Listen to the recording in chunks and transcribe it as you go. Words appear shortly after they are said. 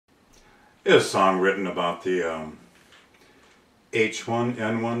is a song written about the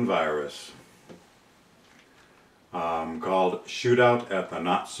H1N1 virus called Shootout at the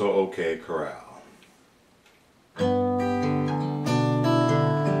Not-So-OK-Corral.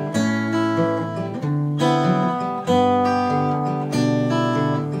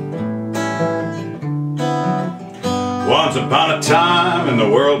 Once upon a time in the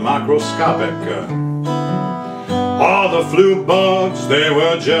world microscopic, all the flu bugs, they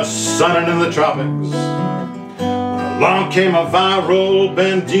were just sunning in the tropics. When along came a viral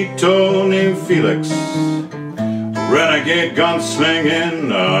bandito named Felix, renegade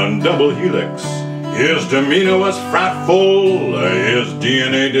gun-slinging a double helix. His demeanor was frightful, his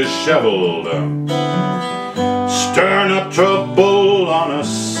DNA disheveled, stirring up trouble on a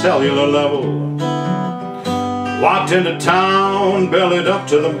cellular level. Walked into town, bellied up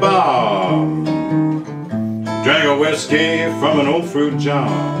to the bar, drank a whiskey from an old fruit jar.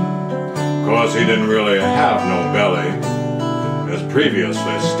 Cause he didn't really have no belly, as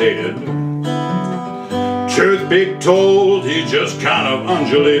previously stated. Truth be told, he just kind of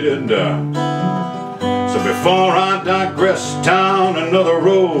undulated. So before I digress down another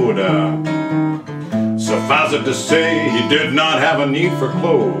road, suffice it to say, he did not have a need for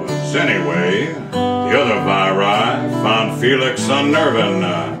clothes. Anyway, the other virii found Felix unnerving.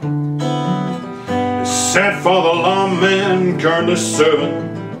 Sent for the lawman, currently serving.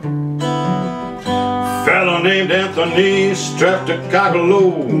 Fellow named Anthony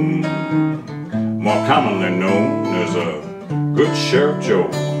Streptococollo, more commonly known as a good Sheriff Joe.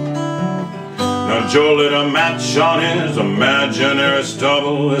 Now Joe lit a match on his imaginary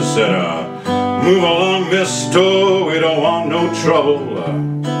stubble. He said, move along, mister, we don't want no trouble.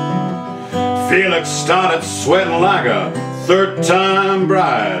 Felix started sweating like a third-time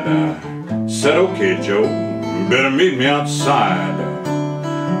bride. Said, okay, Joe, you better meet me outside.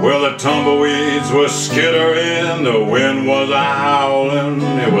 Well, the tumbleweeds were skittering, the wind was a-howling.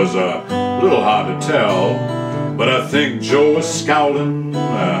 It was a little hard to tell, but I think Joe was scowling.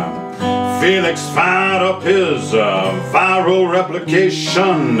 Felix fired up his viral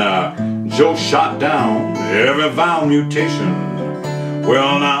replication. Joe shot down every viral mutation.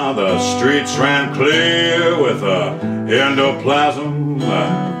 Well, now the streets ran clear with endoplasm.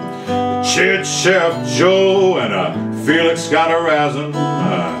 Cheered Sheriff Joe and Felix got a razzing.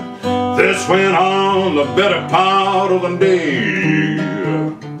 This went on the better part of the day,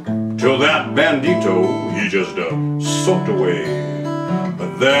 till that bandito, he just soaked away.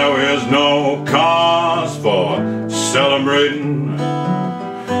 But there is no cause for celebrating.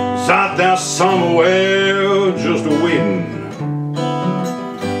 It's out there somewhere just waiting.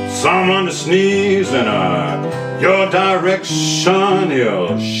 Someone to sneeze in your direction,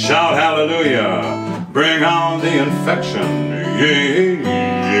 he'll shout hallelujah, bring on the infection, yeah,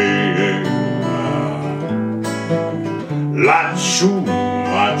 yeah, yeah. Light shoot